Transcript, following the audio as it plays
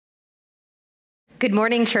Good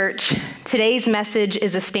morning, church. Today's message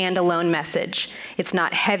is a standalone message. It's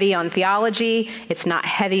not heavy on theology. It's not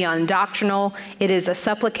heavy on doctrinal. It is a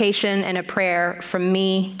supplication and a prayer from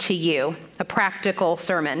me to you, a practical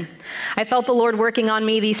sermon. I felt the Lord working on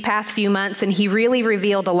me these past few months, and he really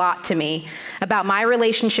revealed a lot to me about my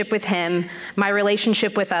relationship with him, my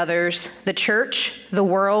relationship with others, the church, the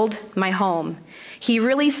world, my home. He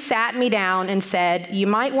really sat me down and said, you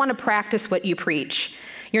might want to practice what you preach.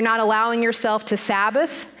 You're not allowing yourself to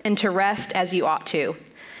Sabbath and to rest as you ought to.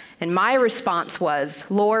 And my response was,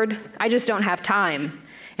 Lord, I just don't have time.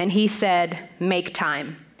 And he said, make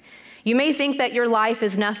time. You may think that your life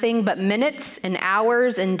is nothing but minutes and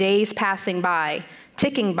hours and days passing by,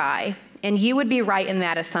 ticking by, and you would be right in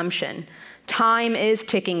that assumption. Time is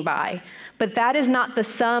ticking by, but that is not the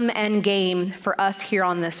sum end game for us here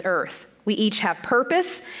on this earth. We each have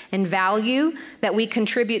purpose and value that we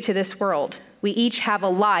contribute to this world. We each have a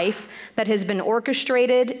life that has been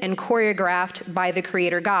orchestrated and choreographed by the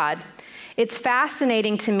Creator God. It's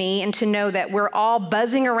fascinating to me and to know that we're all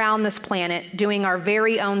buzzing around this planet doing our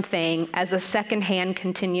very own thing as the second hand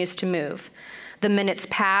continues to move. The minutes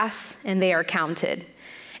pass and they are counted.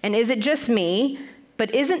 And is it just me,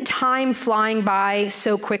 but isn't time flying by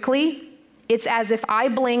so quickly? It's as if I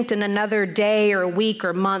blinked and another day or week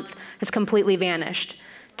or month has completely vanished.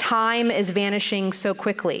 Time is vanishing so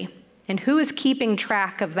quickly. And who is keeping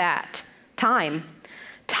track of that? Time.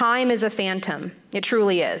 Time is a phantom. It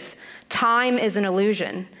truly is. Time is an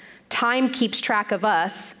illusion. Time keeps track of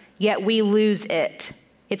us, yet we lose it.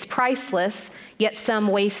 It's priceless, yet some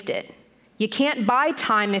waste it. You can't buy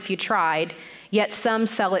time if you tried, yet some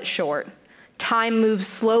sell it short. Time moves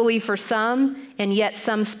slowly for some, and yet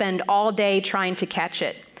some spend all day trying to catch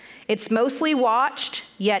it. It's mostly watched,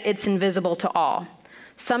 yet it's invisible to all.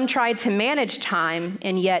 Some try to manage time,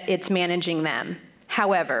 and yet it's managing them.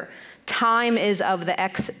 However, time is of the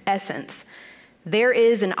essence. There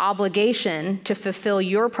is an obligation to fulfill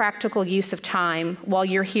your practical use of time while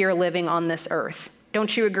you're here living on this earth.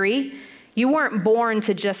 Don't you agree? You weren't born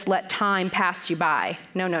to just let time pass you by.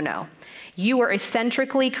 No. You were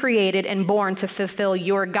eccentrically created and born to fulfill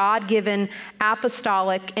your God-given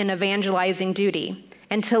apostolic and evangelizing duty,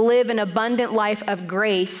 and to live an abundant life of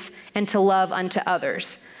grace and to love unto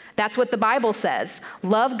others. That's what the Bible says.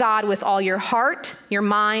 Love God with all your heart, your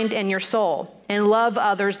mind, and your soul, and love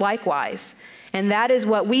others likewise. And that is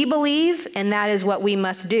what we believe, and that is what we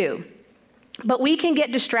must do. But we can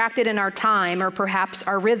get distracted in our time or perhaps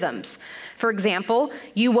our rhythms. For example,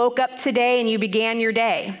 you woke up today and you began your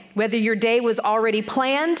day. Whether your day was already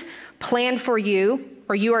planned for you,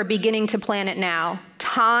 or you are beginning to plan it now,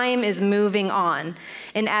 time is moving on.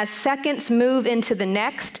 And as seconds move into the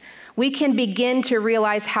next, we can begin to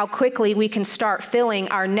realize how quickly we can start filling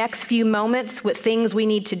our next few moments with things we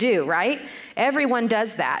need to do, right? Everyone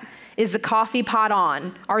does that. Is the coffee pot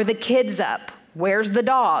on? Are the kids up? Where's the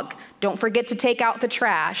dog? Don't forget to take out the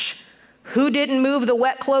trash. Who didn't move the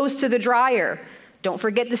wet clothes to the dryer? Don't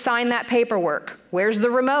forget to sign that paperwork. Where's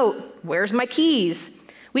the remote? Where's my keys?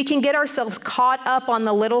 We can get ourselves caught up on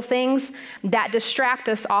the little things that distract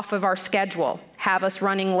us off of our schedule, have us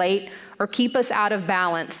running late, or keep us out of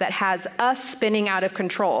balance that has us spinning out of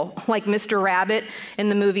control, like Mr. Rabbit in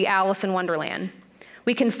the movie Alice in Wonderland.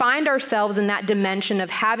 We can find ourselves in that dimension of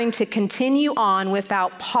having to continue on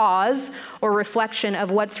without pause or reflection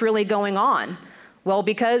of what's really going on. Well,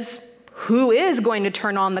 because who is going to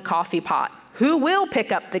turn on the coffee pot? Who will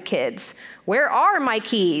pick up the kids? Where are my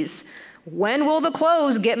keys? When will the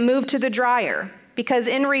clothes get moved to the dryer? Because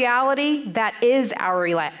in reality, that is our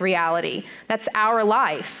reality. That's our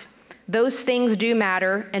life. Those things do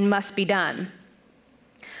matter and must be done.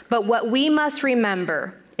 But what we must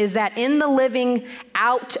remember is that in the living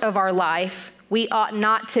out of our life, we ought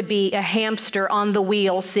not to be a hamster on the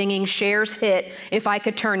wheel singing Cher's hit, If I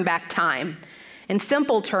Could Turn Back Time. In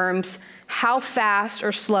simple terms, how fast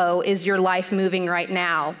or slow is your life moving right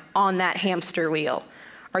now on that hamster wheel?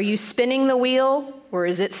 Are you spinning the wheel, or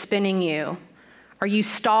is it spinning you? Are you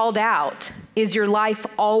stalled out? Is your life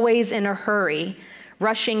always in a hurry,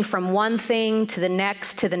 rushing from one thing to the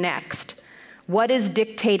next to the next? What is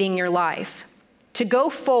dictating your life? To go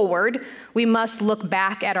forward, we must look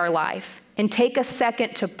back at our life and take a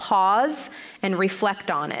second to pause and reflect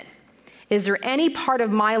on it. Is there any part of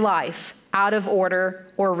my life out of order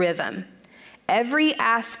or rhythm? Every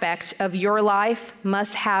aspect of your life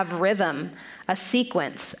must have rhythm, a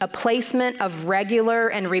sequence, a placement of regular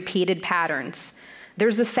and repeated patterns.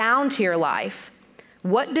 There's a sound to your life.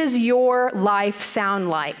 What does your life sound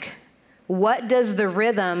like? What does the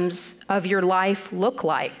rhythms of your life look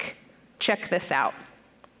like? Check this out.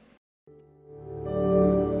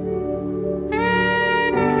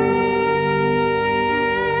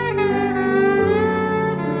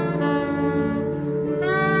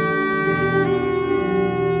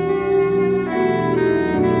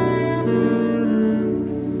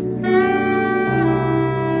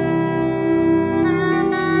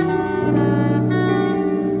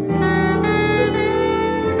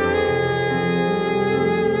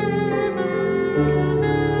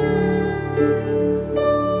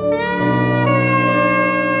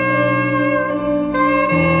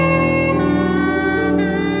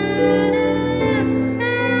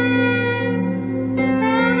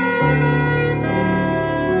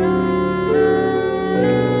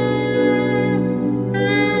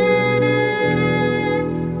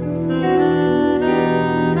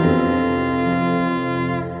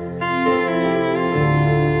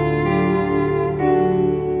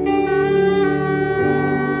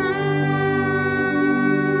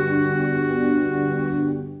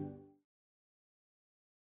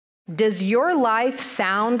 Does your life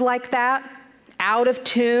sound like that? Out of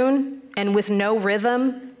tune and with no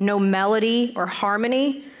rhythm, no melody or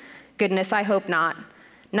harmony? Goodness, I hope not.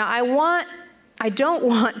 Now, I don't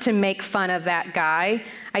want to make fun of that guy.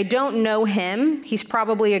 I don't know him. He's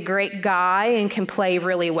probably a great guy and can play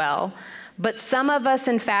really well. But some of us,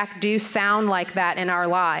 in fact, do sound like that in our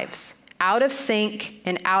lives, out of sync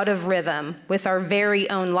and out of rhythm with our very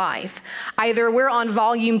own life. Either we're on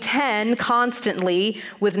volume 10 constantly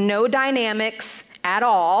with no dynamics at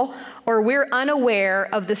all, or we're unaware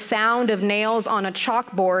of the sound of nails on a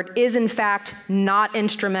chalkboard is, in fact, not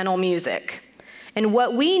instrumental music. And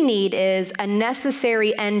what we need is a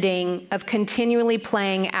necessary ending of continually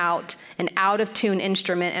playing out an out-of-tune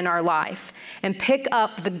instrument in our life and pick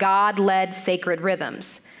up the God-led sacred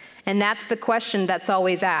rhythms. And that's the question that's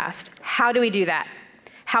always asked. How do we do that?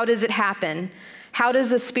 How does it happen? How does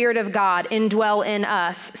the Spirit of God indwell in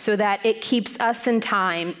us so that it keeps us in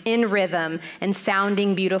time, in rhythm, and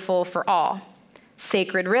sounding beautiful for all?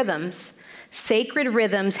 Sacred rhythms. Sacred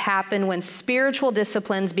rhythms happen when spiritual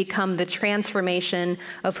disciplines become the transformation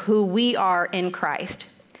of who we are in Christ.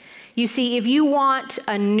 You see, if you want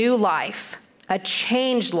a new life, a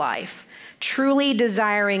changed life, truly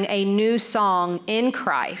desiring a new song in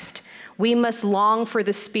Christ, we must long for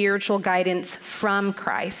the spiritual guidance from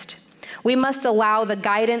Christ. We must allow the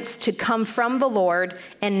guidance to come from the Lord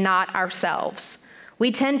and not ourselves.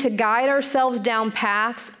 We tend to guide ourselves down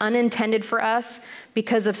paths unintended for us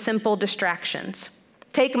because of simple distractions.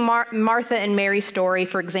 Take Martha and Mary's story,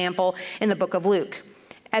 for example, in the book of Luke.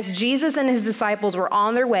 As Jesus and his disciples were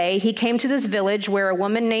on their way, he came to this village where a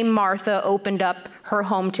woman named Martha opened up her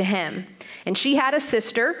home to him. And she had a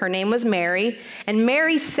sister, her name was Mary, and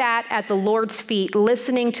Mary sat at the Lord's feet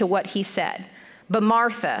listening to what he said. But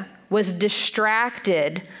Martha was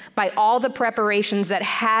distracted by all the preparations that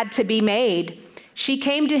had to be made. She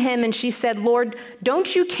came to him and she said, "Lord,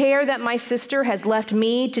 don't you care that my sister has left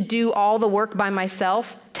me to do all the work by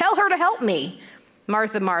myself? Tell her to help me."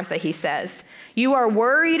 "Martha, Martha," he says, "you are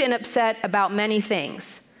worried and upset about many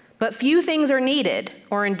things, but few things are needed,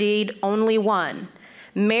 or indeed only one.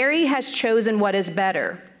 Mary has chosen what is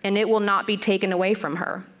better, and it will not be taken away from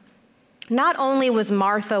her." Not only was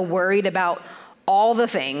Martha worried about all the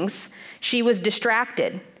things, she was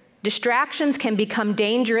distracted. Distractions can become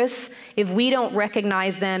dangerous if we don't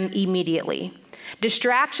recognize them immediately.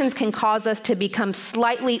 Distractions can cause us to become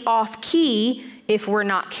slightly off key if we're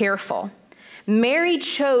not careful. Mary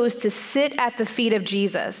chose to sit at the feet of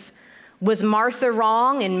Jesus. Was Martha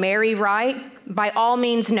wrong and Mary right? By all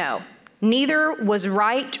means, no. Neither was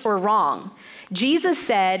right or wrong. Jesus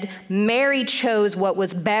said Mary chose what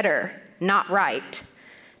was better, not right.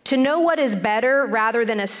 To know what is better rather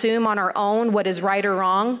than assume on our own what is right or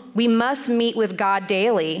wrong, we must meet with God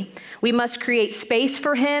daily. We must create space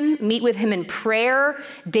for him, meet with him in prayer,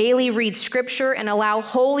 daily read scripture, and allow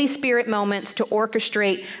Holy Spirit moments to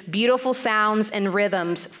orchestrate beautiful sounds and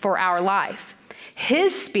rhythms for our life.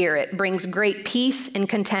 His Spirit brings great peace and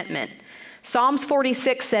contentment. Psalms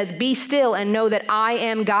 46 says, "Be still and know that I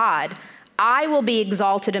am God. I will be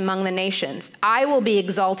exalted among the nations. I will be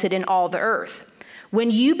exalted in all the earth." When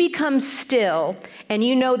you become still and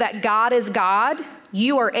you know that God is God,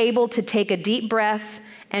 you are able to take a deep breath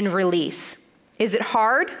and release. Is it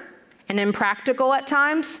hard and impractical at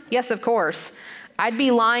times? Yes, of course. I'd be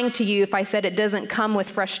lying to you if I said it doesn't come with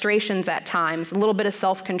frustrations at times, a little bit of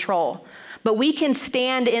self-control. But we can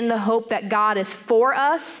stand in the hope that God is for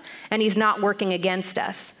us and he's not working against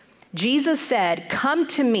us. Jesus said, "Come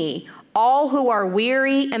to me, all who are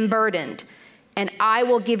weary and burdened, and I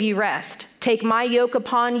will give you rest. Take my yoke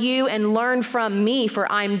upon you and learn from me,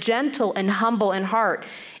 for I'm gentle and humble in heart,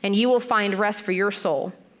 and you will find rest for your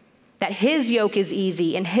soul." That his yoke is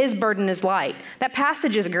easy and his burden is light. That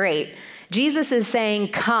passage is great. Jesus is saying,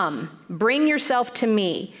 "Come, bring yourself to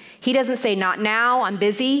me." He doesn't say, "Not now, I'm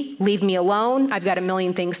busy, leave me alone, I've got a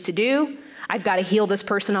million things to do. I've got to heal this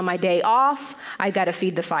person on my day off, I've got to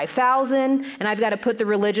feed the 5,000, and I've got to put the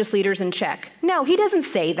religious leaders in check." No, he doesn't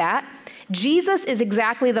say that. Jesus is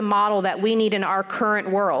exactly the model that we need in our current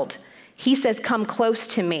world. He says, "Come close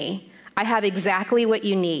to me. I have exactly what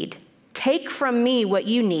you need. Take from me what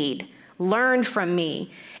you need. Learn from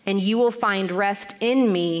me, and you will find rest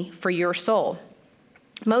in me for your soul."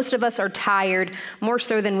 Most of us are tired, more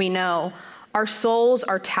so than we know. Our souls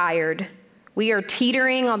are tired. We are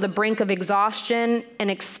teetering on the brink of exhaustion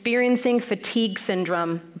and experiencing fatigue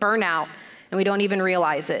syndrome, burnout, and we don't even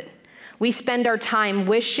realize it. We spend our time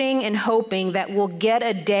wishing and hoping that we'll get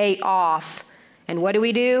a day off. And what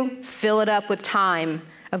do? Fill it up with time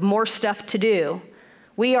of more stuff to do.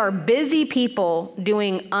 We are busy people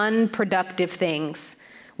doing unproductive things.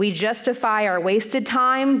 We justify our wasted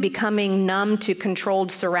time becoming numb to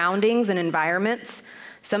controlled surroundings and environments.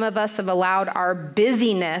 Some of us have allowed our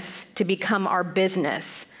busyness to become our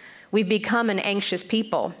business. We've become an anxious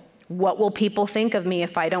people. What will people think of me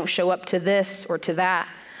if I don't show up to this or to that?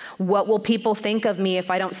 What will people think of me if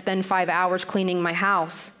I don't spend 5 hours cleaning my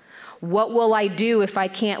house? What will I do if I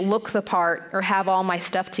can't look the part or have all my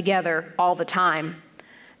stuff together all the time?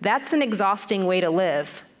 That's an exhausting way to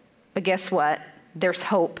live. But guess what? There's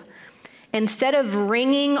hope. Instead of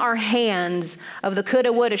wringing our hands of the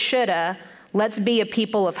coulda, woulda, shoulda, let's be a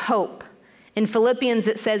people of hope. In Philippians,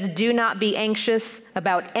 it says, do not be anxious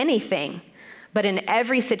about anything, but in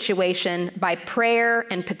every situation, by prayer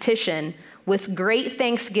and petition, with great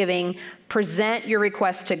thanksgiving, present your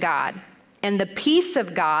requests to God. And the peace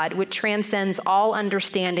of God, which transcends all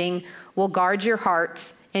understanding, will guard your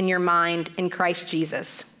hearts and your mind in Christ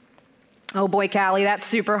Jesus. Oh boy, Callie, that's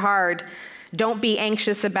super hard. Don't be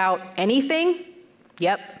anxious about anything?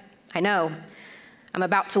 Yep, I know. I'm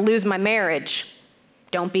about to lose my marriage.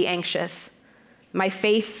 Don't be anxious. My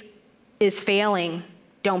faith is failing.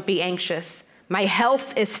 Don't be anxious. My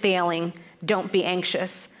health is failing. Don't be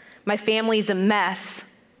anxious. My family's a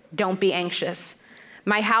mess. Don't be anxious.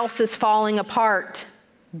 My house is falling apart.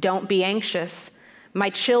 Don't be anxious. My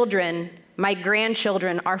children, my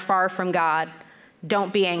grandchildren are far from God.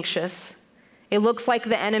 Don't be anxious. It looks like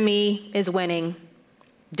the enemy is winning.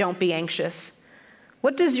 Don't be anxious.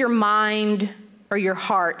 What does your mind or your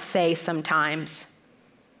heart say sometimes?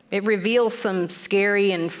 It reveals some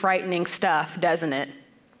scary and frightening stuff, doesn't it?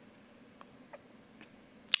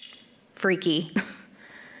 Freaky.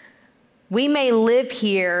 We may live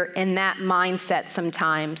here in that mindset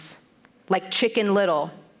sometimes, like Chicken Little.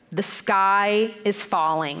 The sky is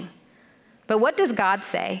falling. But what does God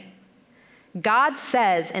say? God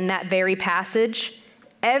says in that very passage,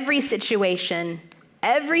 every situation,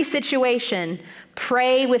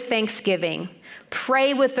 pray with thanksgiving,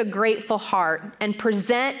 pray with a grateful heart, and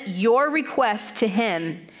present your requests to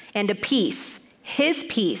him, and a peace, his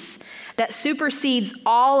peace, that supersedes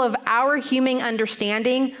all of our human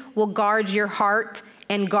understanding will guard your heart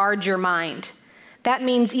and guard your mind. That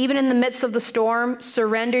means even in the midst of the storm,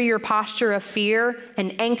 surrender your posture of fear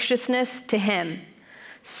and anxiousness to him.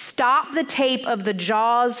 Stop the tape of the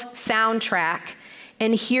Jaws soundtrack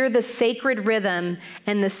and hear the sacred rhythm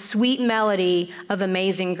and the sweet melody of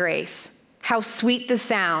Amazing Grace. How sweet the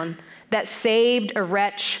sound that saved a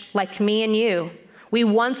wretch like me and you. We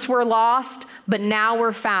once were lost, but now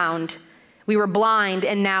we're found. We were blind,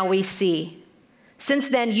 and now we see. Since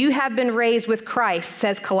then, you have been raised with Christ,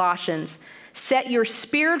 says Colossians. Set your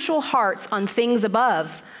spiritual hearts on things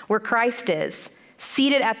above, where Christ is,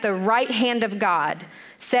 seated at the right hand of God.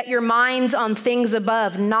 Set your minds on things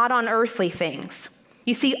above, not on earthly things.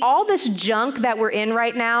 You see, all this junk that we're in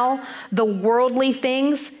right now, the worldly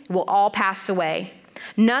things, will all pass away.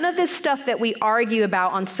 None of this stuff that we argue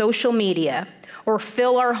about on social media or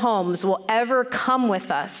fill our homes will ever come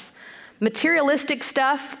with us. Materialistic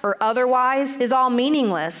stuff or otherwise is all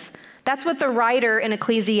meaningless. That's what the writer in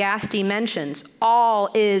Ecclesiastes mentions.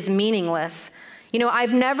 All is meaningless. You know,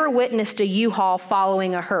 I've never witnessed a U-Haul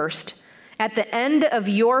following a hearse. At the end of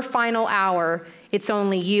your final hour, it's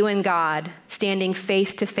only you and God standing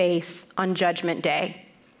face to face on Judgment Day.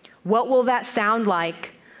 What will that sound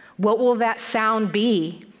like? What will that sound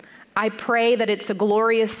be? I pray that it's a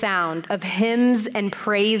glorious sound of hymns and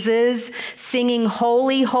praises, singing,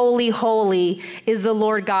 holy, holy, holy is the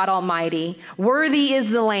Lord God Almighty. Worthy is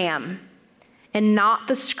the Lamb, and not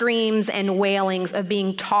the screams and wailings of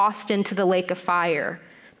being tossed into the lake of fire.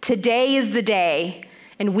 Today is the day,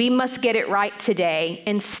 and we must get it right today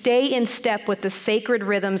and stay in step with the sacred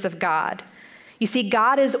rhythms of God. You see,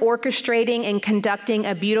 God is orchestrating and conducting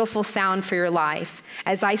a beautiful sound for your life.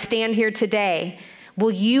 As I stand here today,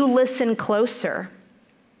 will you listen closer?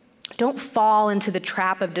 Don't fall into the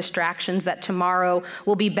trap of distractions that tomorrow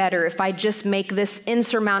will be better if I just make this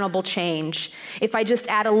insurmountable change, if I just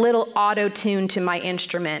add a little auto-tune to my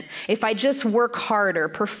instrument, if I just work harder,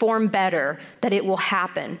 perform better, that it will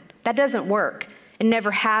happen. That doesn't work. It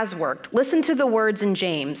never has worked. Listen to the words in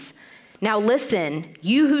James. Now listen,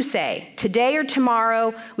 you who say, today or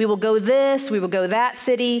tomorrow, we will go this, we will go that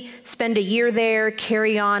city, spend a year there,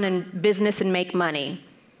 carry on in business and make money.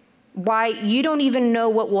 Why, you don't even know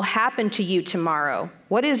what will happen to you tomorrow.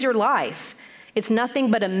 What is your life? It's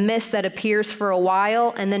nothing but a mist that appears for a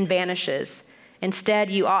while and then vanishes.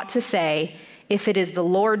 Instead, you ought to say, if it is the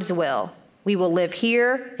Lord's will, we will live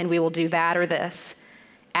here and we will do that or this.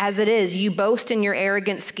 As it is, you boast in your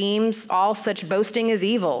arrogant schemes. All such boasting is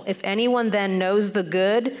evil. If anyone then knows the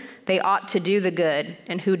good, they ought to do the good.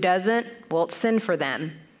 And who doesn't, well, it's sin for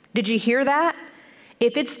them. Did you hear that?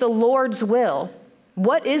 If it's the Lord's will,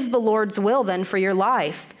 what is the Lord's will then for your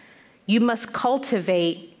life? You must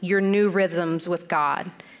cultivate your new rhythms with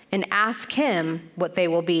God and ask Him what they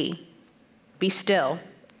will be. Be still.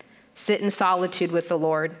 Sit in solitude with the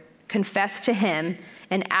Lord. Confess to Him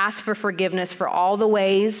and ask for forgiveness for all the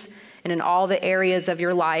ways and in all the areas of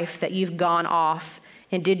your life that you've gone off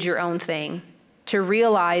and did your own thing. To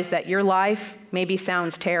realize that your life maybe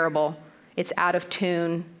sounds terrible. It's out of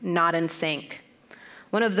tune, not in sync.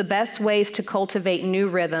 One of the best ways to cultivate new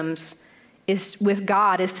rhythms with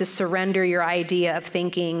God is to surrender your idea of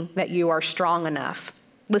thinking that you are strong enough.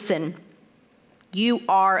 Listen, you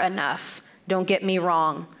are enough. Don't get me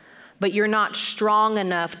wrong. But you're not strong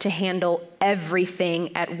enough to handle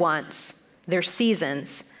everything at once. There's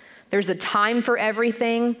seasons. There's a time for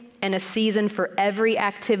everything and a season for every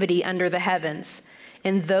activity under the heavens.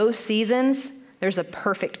 In those seasons, there's a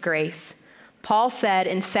perfect grace. Paul said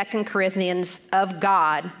in 2 Corinthians of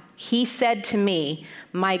God, he said to me,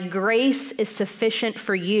 "My grace is sufficient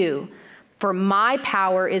for you, for my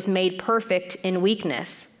power is made perfect in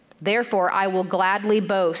weakness. Therefore, I will gladly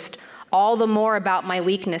boast all the more about my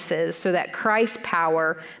weaknesses, so that Christ's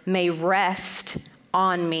power may rest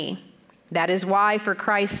on me. That is why, for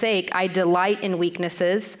Christ's sake, I delight in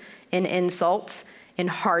weaknesses, in insults, in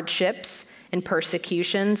hardships, in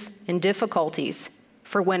persecutions, in difficulties.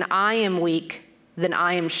 For when I am weak, then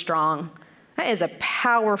I am strong." That is a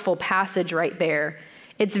powerful passage right there.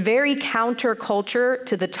 It's very counterculture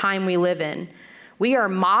to the time we live in. We are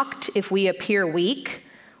mocked if we appear weak.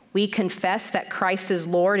 We confess that Christ is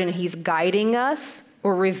Lord and He's guiding us,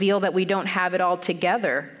 or reveal that we don't have it all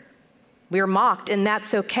together. We are mocked, and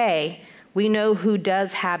that's okay. We know who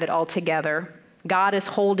does have it all together. God is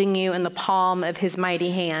holding you in the palm of His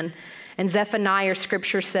mighty hand. And Zephaniah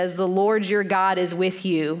scripture says, "The Lord your God is with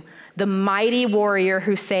you, the mighty warrior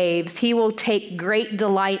who saves. He will take great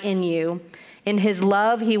delight in you. In His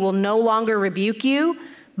love, He will no longer rebuke you,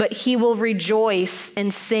 but He will rejoice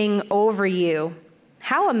and sing over you."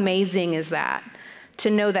 How amazing is that? To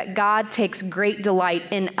know that God takes great delight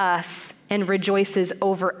in us and rejoices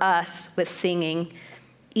over us with singing,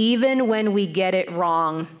 even when we get it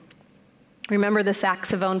wrong. Remember the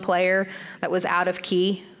saxophone player that was out of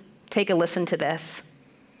key? Take a listen to this.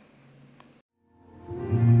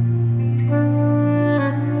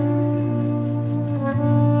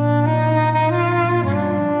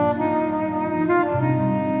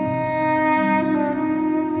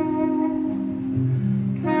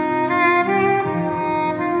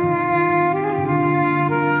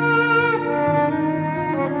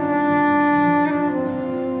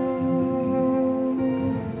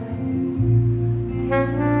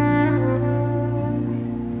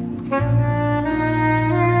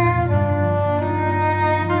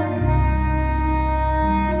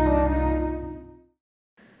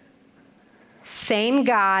 Same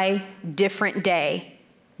guy, different day.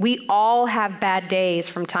 We all have bad days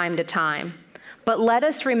from time to time. But let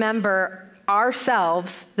us remember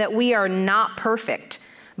ourselves that we are not perfect,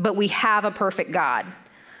 but we have a perfect God.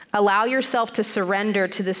 Allow yourself to surrender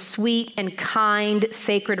to the sweet and kind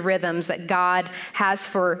sacred rhythms that God has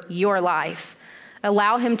for your life.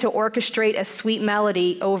 Allow Him to orchestrate a sweet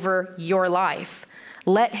melody over your life.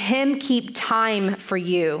 Let Him keep time for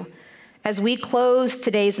you. As we close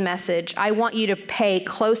today's message, I want you to pay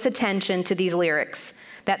close attention to these lyrics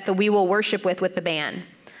that we will worship with the band.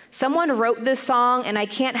 Someone wrote this song, and I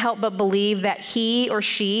can't help but believe that he or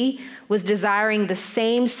she was desiring the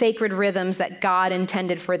same sacred rhythms that God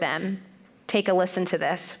intended for them. Take a listen to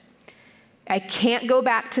this. "I can't go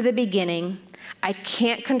back to the beginning. I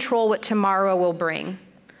can't control what tomorrow will bring.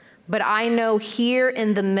 But I know here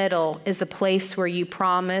in the middle is the place where you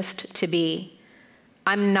promised to be.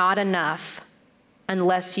 I'm not enough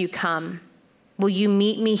unless you come. Will you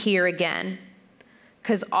meet me here again?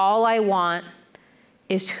 'Cause all I want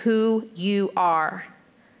is who you are.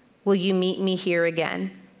 Will you meet me here again?"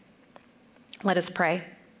 Let us pray.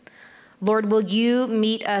 Lord, will you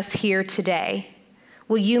meet us here today?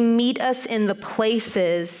 Will you meet us in the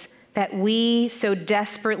places that we so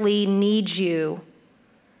desperately need you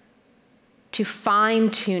to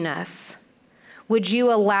fine-tune us? Would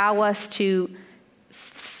you allow us to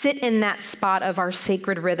sit in that spot of our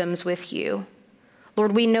sacred rhythms with you?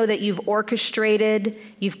 Lord, we know that you've orchestrated,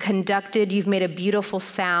 you've conducted, you've made a beautiful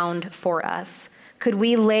sound for us. Could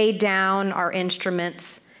we lay down our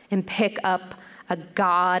instruments and pick up a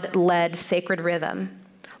God-led sacred rhythm?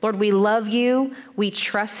 Lord, we love you. We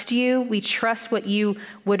trust you. We trust what you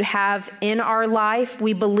would have in our life.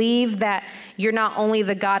 We believe that you're not only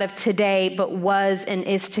the God of today, but was and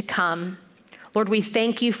is to come. Lord, we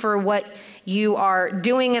thank you for what you are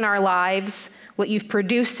doing in our lives, what you've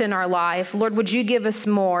produced in our life. Lord, would you give us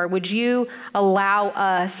more? Would you allow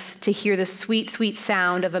us to hear the sweet, sweet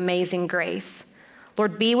sound of amazing grace?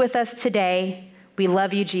 Lord, be with us today. We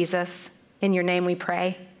love you, Jesus. In your name we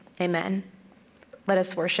pray. Amen. Let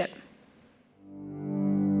us worship.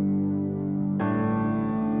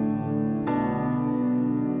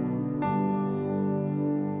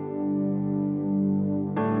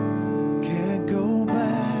 Can't go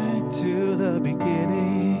back to the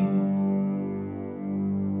beginning.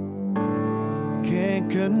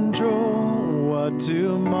 Can't control what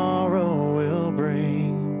tomorrow will bring.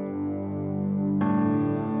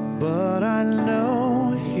 But I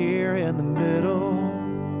know here in the middle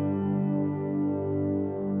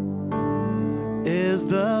is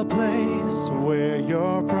the place where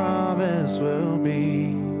your promise will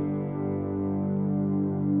be.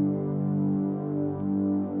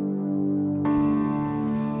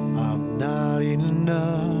 I'm not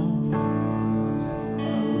enough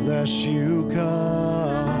unless you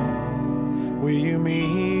come. Will you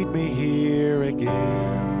meet me here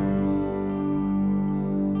again?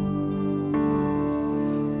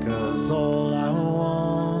 'Cause all I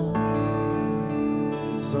want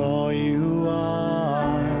is all you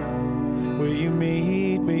are. Will you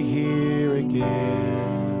meet me here again?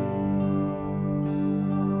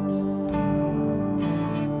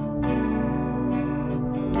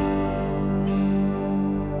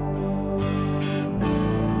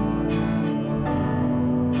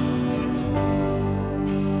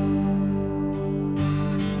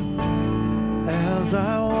 As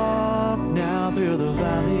I walk now through the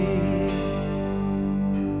valley,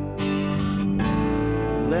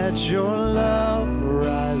 let your love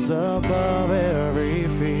rise above every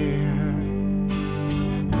fear.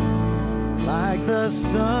 Like the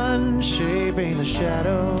sun shaping the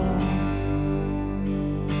shadow,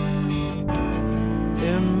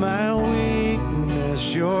 in my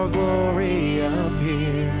weakness your glory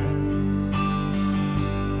appears.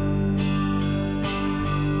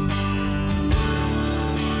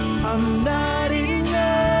 I'm not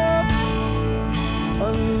enough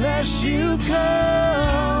unless you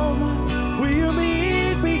come. Will you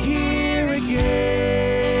meet me here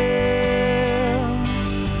again?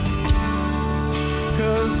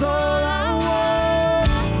 'Cause all I want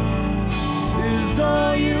is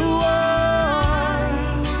all you are.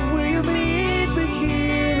 Will you meet me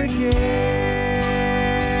here again?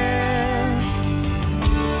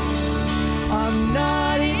 I'm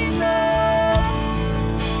not enough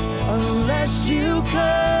unless you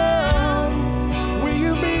come. Will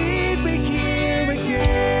you meet me here again?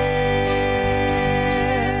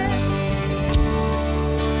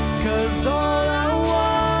 'Cause all I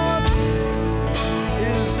want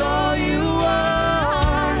is all you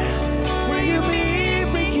are. Will you meet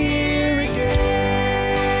me here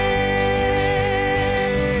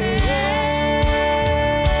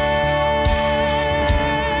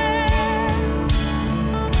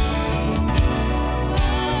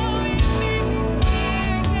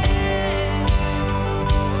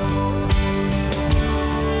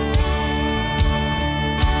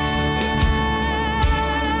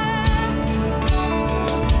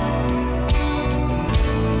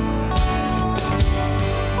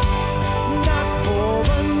Not for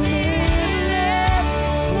a minute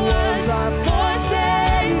was I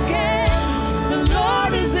forsaken. The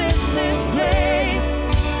Lord is in this place.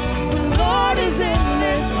 The Lord is in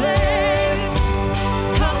this place.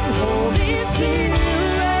 Come, Holy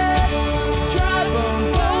Spirit, dry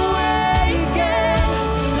bones awaken.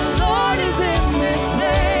 The Lord is in this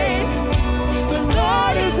place. The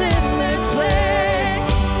Lord is in this place.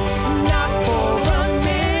 Not for a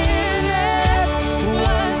minute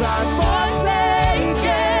was I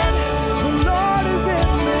forsaken. The Lord is in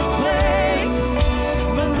this place.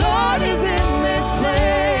 The Lord is in this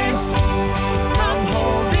place. Come,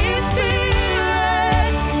 Holy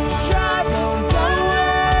Spirit, dry bones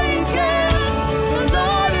awaken. The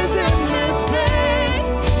Lord is in this place.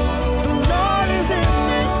 The Lord is in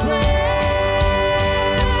this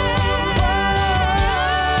place.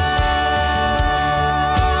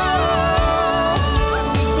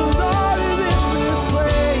 The Lord is in this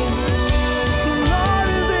place. The Lord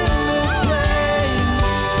is in this place.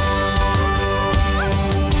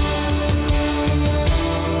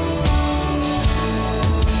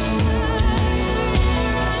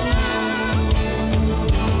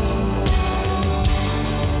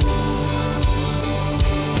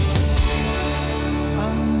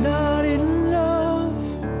 I'm not enough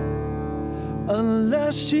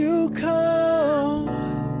unless you come.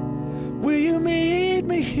 Will you meet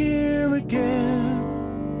me here again?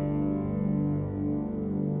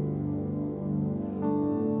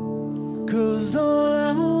 'cause all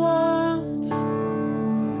I want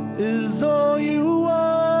is all you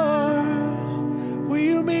are. Will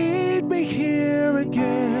you meet me here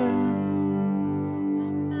again?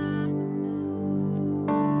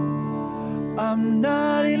 I'm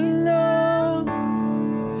not enough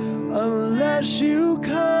unless you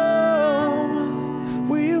come.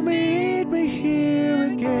 Will you meet me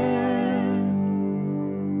here again?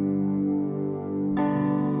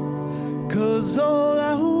 'Cause all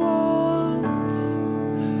I want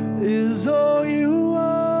is all you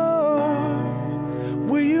are.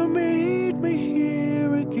 Will you meet me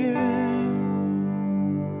here again?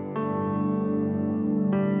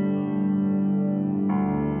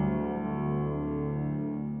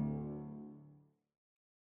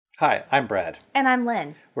 Hi, I'm Brad. And I'm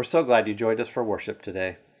Lynn. We're so glad you joined us for worship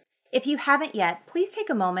today. If you haven't yet, please take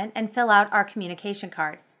a moment and fill out our communication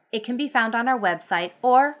card. It can be found on our website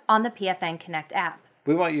or on the PFN Connect app.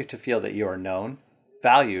 We want you to feel that you are known,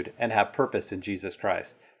 valued, and have purpose in Jesus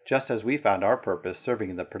Christ, just as we found our purpose serving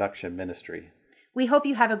in the production ministry. We hope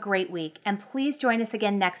you have a great week, and please join us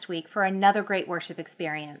again next week for another great worship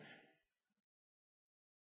experience.